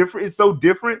it's different. It's so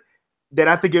different that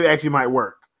I think it actually might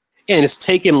work. And it's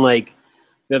taken like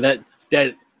that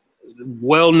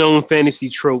well-known fantasy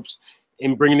tropes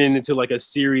and bringing it into like a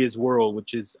serious world,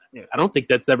 which is I don't think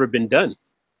that's ever been done.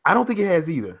 I don't think it has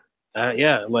either.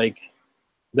 Like.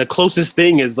 The closest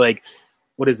thing is like,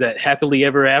 what is that? Happily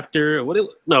Ever After?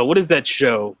 What is that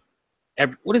show?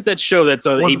 What is that show that's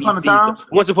on ABC?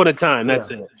 Once Upon a Time.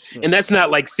 That's it. Yeah. And that's not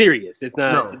like serious. It's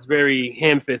not. No. It's very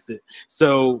ham-fisted.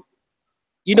 So,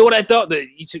 you know what I thought that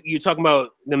you're talking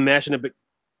about them mashing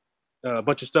a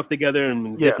bunch of stuff together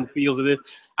and different feels of it.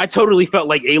 I totally felt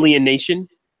like Alien Nation.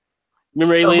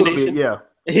 Remember Alien Nation? Yeah.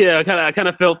 Yeah, I kind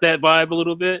of felt that vibe a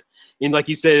little bit, and like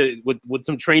you said, with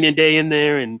some training day in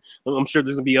there, and I'm sure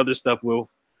there's gonna be other stuff. I'm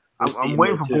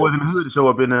waiting for Boys in the Hood to show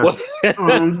up in there.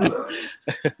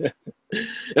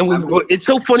 And it's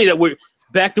so funny that we're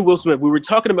back to Will Smith. We were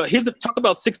talking about talk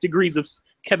about 6 degrees of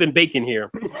Kevin Bacon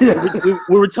here.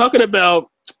 we were talking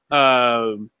about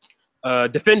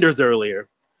Defenders earlier,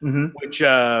 which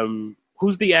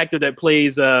who's the actor that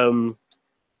plays oh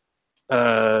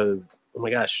my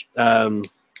gosh. I'm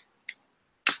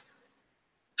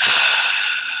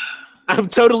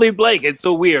totally blank. It's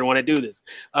so weird when I do this.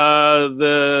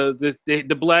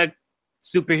 The black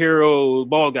superhero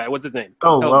bald guy. What's his name?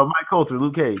 Mike Coulter,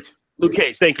 Luke Cage. Luke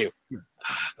Cage, thank you.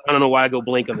 I don't know why I go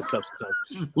blank on this stuff sometimes.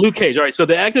 Luke Cage. All right, so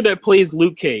the actor that plays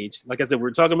Luke Cage, like I said,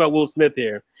 we're talking about Will Smith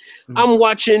here. I'm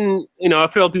watching, I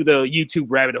fell through the YouTube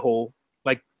rabbit hole.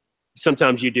 Like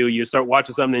sometimes you do. You start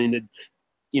watching something and it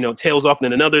tails off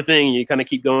in another thing, and you kind of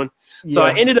keep going. So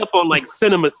I ended up on like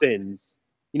Cinema Sins.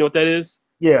 You know what that is?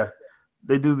 Yeah,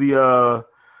 they do the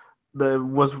The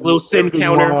was little sin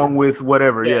counter wrong with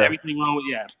whatever. Yeah, everything wrong with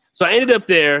So I ended up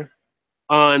there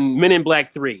on Men in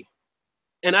Black 3,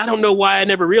 and I don't know why I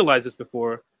never realized this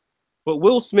before, but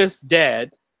Will Smith's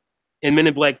dad in Men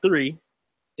in Black 3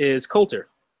 is Coulter.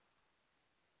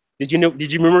 Did you know?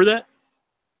 Did you remember that?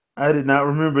 I did not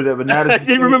remember that, but now I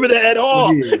didn't remember that at all.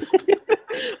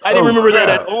 I didn't remember that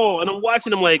at all, and I'm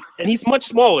watching him like, and he's much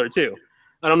smaller too.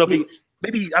 I don't know if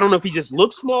I don't know if he just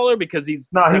looks smaller because he's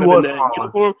he was in the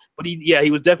uniform, but he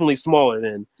was definitely smaller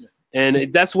then,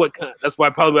 and that's why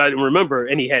probably I didn't remember.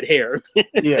 And he had hair.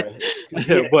 Yeah,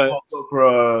 but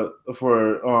for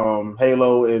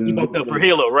Halo and he bumped up for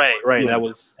Halo, right? Yeah. That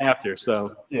was after.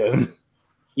 So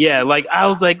yeah, like I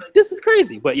was like, this is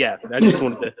crazy, but yeah, I just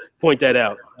wanted to point that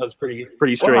out. That was pretty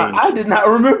strange. Wow, I did not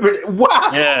remember it.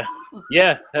 Wow.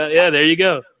 Yeah. There you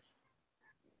go.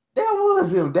 That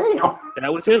was him. Damn.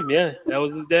 That was him. Yeah, that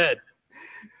was his dad.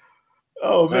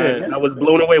 Oh man, I was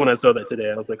blown away when I saw that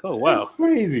today. I was like, oh wow, that's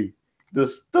crazy. The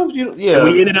stuff And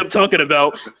we ended up talking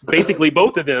about basically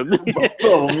both of them.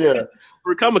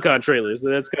 For Comic-Con trailers. So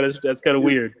that's kind of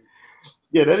weird.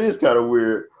 Yeah, that is kind of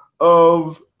weird.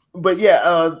 But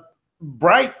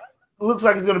Bright looks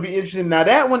like it's going to be interesting. Now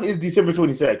that one is December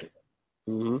 22nd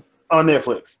on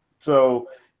Netflix, so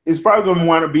it's probably going to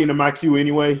wind up being in my queue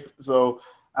anyway. So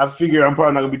I figure I'm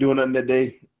probably not going to be doing nothing that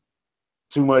day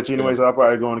too much anyway, so I'll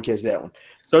probably go on and catch that one.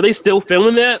 So are they still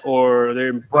filming that, or they're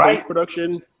in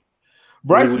post-production?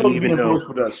 Bright's supposed to be in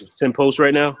post-production. It's in post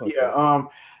right now? Okay. Yeah.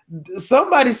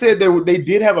 Somebody said they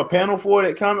did have a panel for it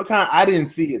at Comic-Con. I didn't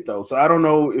see it, though, so I don't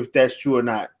know if that's true or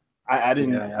not. I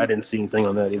didn't. Yeah, I didn't see anything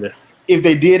on that either. If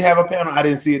they did have a panel, I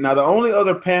didn't see it. Now, the only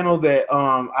other panel that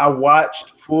I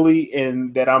watched fully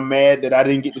and that I'm mad that I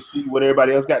didn't get to see what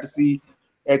everybody else got to see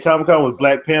at Comic-Con was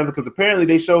Black Panther, because apparently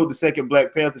they showed the second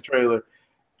Black Panther trailer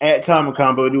at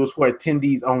Comic-Con, but it was for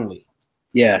attendees only.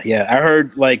 Yeah. I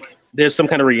heard like there's some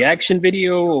kind of reaction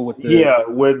video with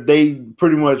where they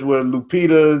pretty much were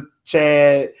Lupita,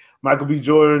 Chad, Michael B.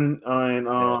 Jordan,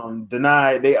 and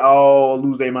Denai, they all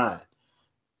lose their mind.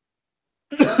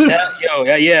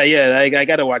 I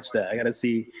gotta watch that. I gotta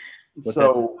see.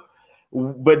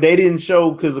 But they didn't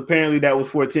show because apparently that was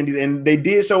for attendees, and they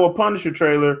did show a Punisher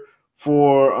trailer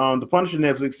for the Punisher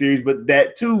Netflix series, but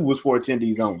that too was for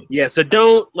attendees only. Yeah, so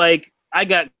I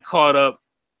got caught up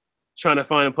trying to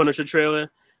find a Punisher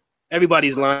trailer.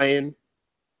 Everybody's lying,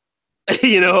 on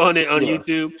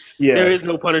YouTube. Yeah, there is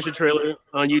no Punisher trailer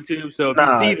on YouTube. So if you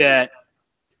see that,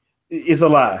 it's a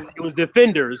lie. It was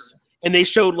Defenders, and they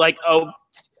showed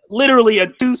literally a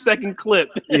 2-second clip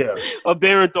of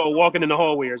Barenthal walking in the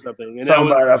hallway or something. And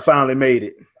I finally made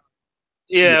it.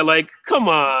 Yeah, come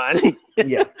on.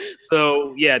 Yeah.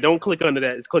 So don't click under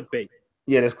that. It's clickbait.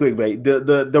 Yeah, that's clickbait.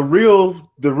 The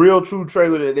real true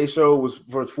trailer that they showed was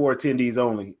for attendees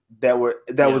only. That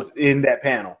was in that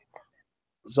panel.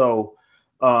 So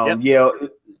I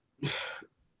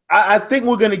think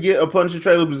we're gonna get a Punisher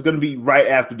trailer, but it's gonna be right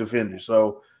after Defenders.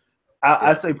 So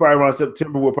I say probably around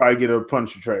September we'll probably get a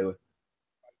Punisher trailer.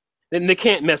 And they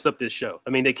can't mess up this show. I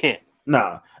mean, they can't.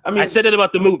 Nah. I said it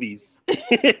about the movies.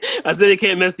 I said they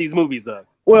can't mess these movies up.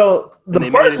 Well, the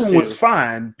first one was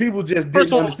fine. People just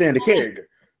didn't understand the character.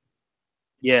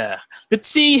 Yeah.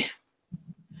 The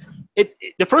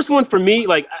first one for me,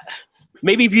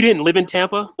 maybe if you didn't live in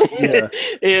Tampa,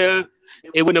 it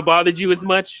wouldn't have bothered you as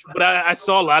much. But I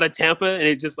saw a lot of Tampa, and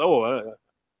it just,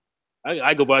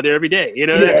 I go by there every day,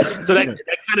 So that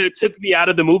kind of took me out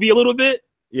of the movie a little bit.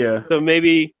 Yeah. So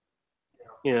maybe,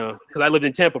 because I lived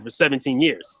in Tampa for 17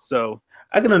 years, so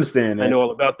I can understand that. I know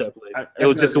all about that place. It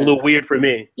was just a little weird for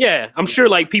me. Yeah, I'm sure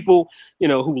people,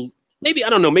 who maybe, I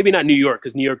don't know, maybe not New York,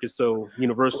 because New York is so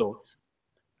universal.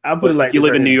 I'll put it like you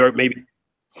live in New York, maybe.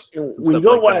 When you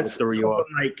go watch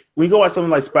something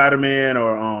like Spider-Man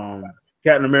or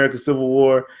Captain America: Civil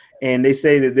War, and they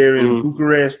say that they're in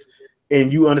Bucharest,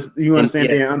 and you understand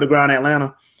they're in underground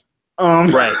Atlanta.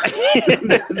 Right.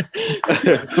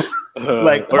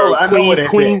 I know what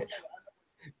Queens.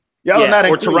 Y'all are not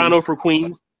in Toronto for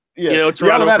Queens. Yeah,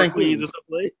 Toronto for Queens or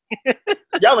something.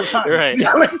 Y'all in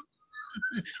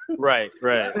Right.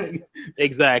 Right.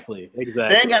 Exactly. They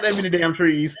ain't got that many damn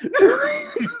trees.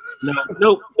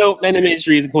 No, not that many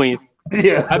trees in Queens.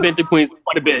 Yeah, I've been to Queens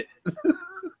quite a bit.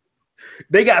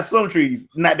 They got some trees,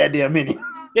 not that damn many.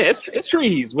 Yeah, it's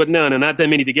trees, but not that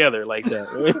many together like that.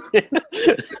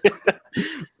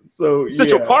 So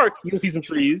Central Park, you can see some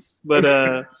trees, but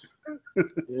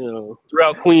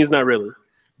throughout Queens, not really.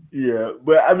 Yeah,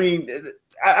 but I mean,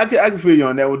 I can feel you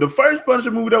on that one. The first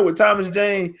Punisher movie though with Thomas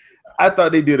Jane, I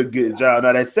thought they did a good job.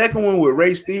 Now that second one with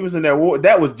Ray Stevenson, that was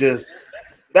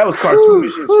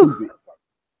cartoonish and stupid.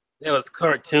 That was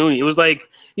cartoony. It was like,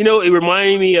 you know, it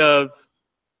reminded me of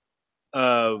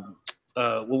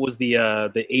what was the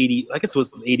 80s? I guess it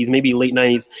was the 80s, maybe late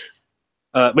 90s.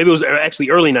 Maybe it was actually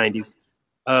early 90s.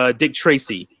 Dick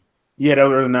Tracy. Yeah, that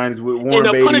was early 90s with Warren And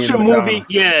a Beatty Punisher and movie, Madonna.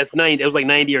 yes, 90. It was like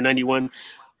 90 or 91.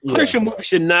 Punisher movie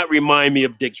should not remind me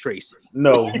of Dick Tracy.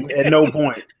 No, at no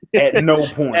point. At no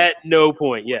point. At no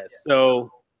point, yes.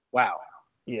 So, wow.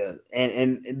 Yeah,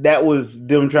 and that was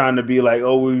them trying to be like,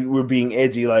 oh, we're being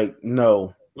edgy. Like,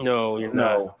 no, you're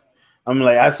not. I'm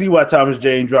like, I see why Thomas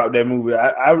Jane dropped that movie.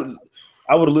 I would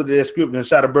have looked at that script and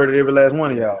shot a bird at every last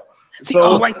one of y'all. See,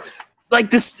 like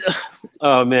this.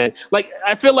 Oh man, like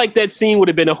I feel like that scene would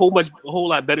have been a whole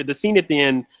lot better. The scene at the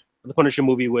end of the Punisher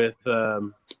movie with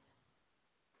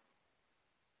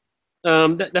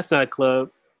that's not a club.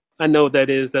 I know what that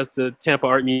is. That's the Tampa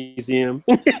Art Museum.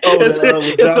 Oh,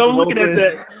 so I'm looking at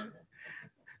that.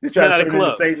 It's not a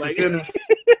club. Like,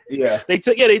 yeah, they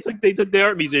took the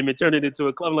art museum and turned it into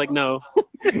a club. I'm like, no.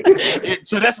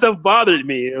 So that stuff bothered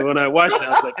me when I watched it. I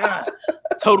was like,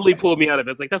 totally pulled me out of it.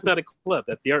 It's like, that's not a club.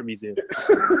 That's the art museum.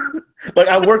 Like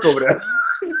I work over there.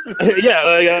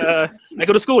 Yeah, I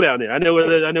go to school down there. I know what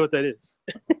that is.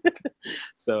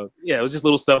 So yeah, it was just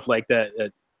little stuff like that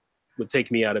that would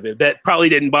take me out of it. That probably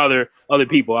didn't bother other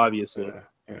people, obviously.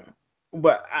 Yeah.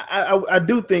 But I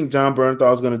do think John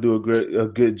Bernthal is going to do a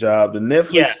good job. The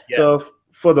Netflix stuff,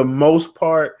 for the most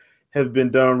part, has been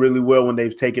done really well when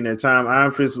they've taken their time.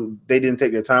 Iron Fist, they didn't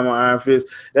take their time on Iron Fist.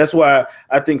 That's why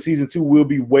I think season 2 will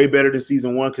be way better than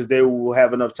season 1 because they will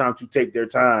have enough time to take their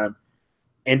time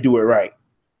and do it right.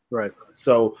 Right.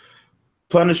 So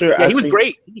Punisher, he was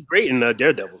great. He was great in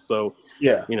Daredevil. So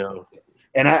yeah, you know.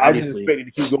 And I just expect it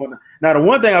to keep going. Now, the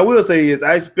one thing I will say is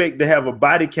I expect to have a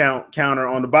body counter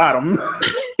on the bottom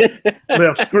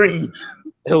left screen.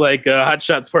 Like Hot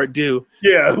Shots Part 2.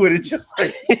 Yeah, when it's just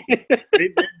like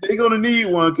they're going to need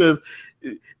one because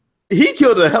he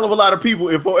killed a hell of a lot of people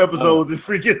in 4 episodes in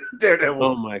freaking Daredevil.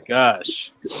 Oh, my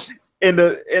gosh. And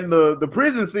the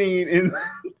prison scene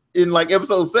in like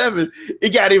episode 7, it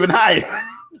got even higher.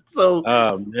 So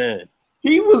oh, man.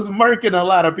 He was murking a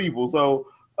lot of people. So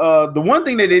the one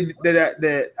thing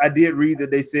that I did read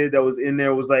that they said that was in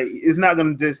there was like it's not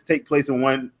going to just take place in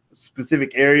one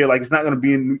specific area. Like it's not going to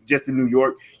be just in New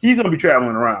York. He's going to be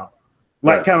traveling around,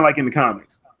 like kind of like in the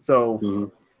comics.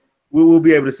 So we will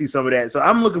be able to see some of that. So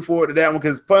I'm looking forward to that one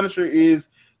because Punisher is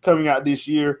coming out this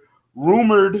year.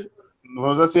 Rumored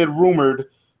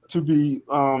to be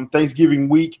Thanksgiving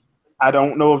week. I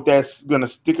don't know if that's going to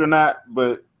stick or not,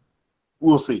 but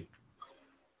we'll see.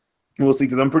 We'll see,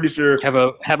 because I'm pretty sure have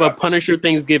a Punisher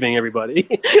Thanksgiving, everybody.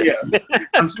 Yeah,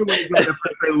 I'm sure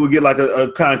we'll get like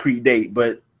a concrete date,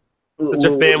 but such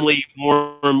a family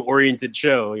warm oriented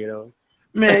show, you know.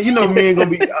 Man, you know, men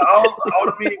gonna be all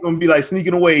the men gonna be like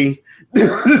sneaking away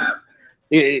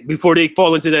before they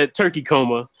fall into that turkey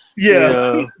coma.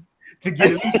 Yeah, to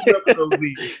get at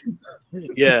least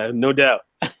yeah, no doubt.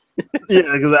 Yeah,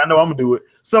 because I know I'm gonna do it.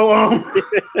 So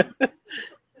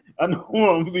I know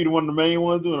I'm gonna be one of the main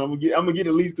ones doing it. I'm gonna get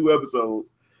at least 2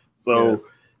 episodes. So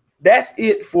that's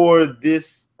it for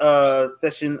this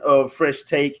session of Fresh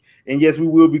Take. And yes, we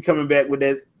will be coming back with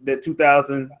that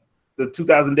 2000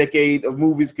 decade of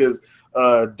movies because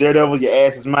Daredevil, your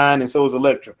ass is mine, and so is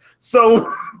Elektra.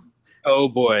 So oh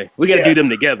boy, we gotta do them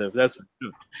together. That's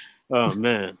oh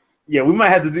man. Yeah, we might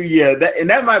have to do that, and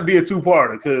that might be a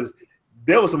 2-parter because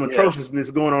there was some atrociousness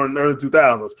going on in the early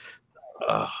 2000s.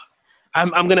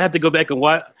 I'm gonna have to go back and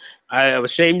watch. I'm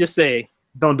ashamed to say,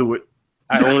 don't do it.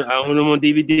 I own them on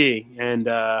DVD, and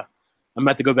I'm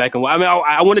about to go back and watch. I mean,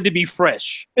 I wanted to be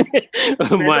fresh.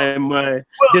 my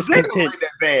discontent. Ain't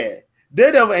that bad.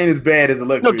 Daredevil ain't as bad as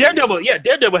Elektra. No,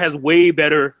 Daredevil has way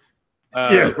better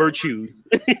virtues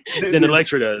than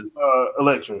Elektra does.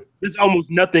 Elektra. There's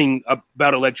almost nothing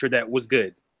about Elektra that was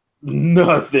good.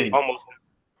 Nothing. Almost,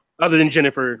 other than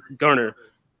Jennifer Garner,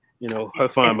 you know, her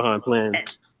fine behind plan.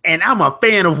 And I'm a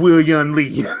fan of William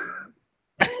Lee.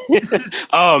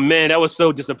 Oh man, that was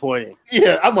so disappointing.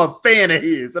 Yeah, I'm a fan of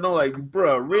his, and I'm like,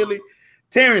 bro, really?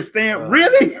 Terrence Stamp,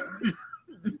 really?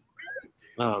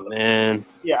 Oh man.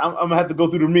 Yeah, I'm gonna have to go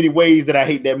through the many ways that I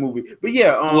hate that movie. But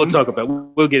yeah, we'll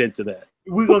get into that.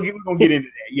 We're gonna get into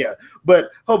that. Yeah, but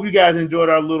hope you guys enjoyed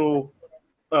our little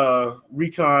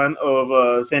recon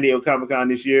of San Diego Comic-Con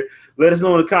this year. Let us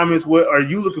know in the comments what are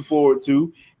you looking forward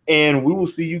to, and we will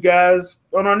see you guys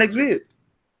on our next vid.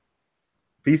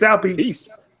 Peace out, peeps.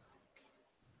 Peace.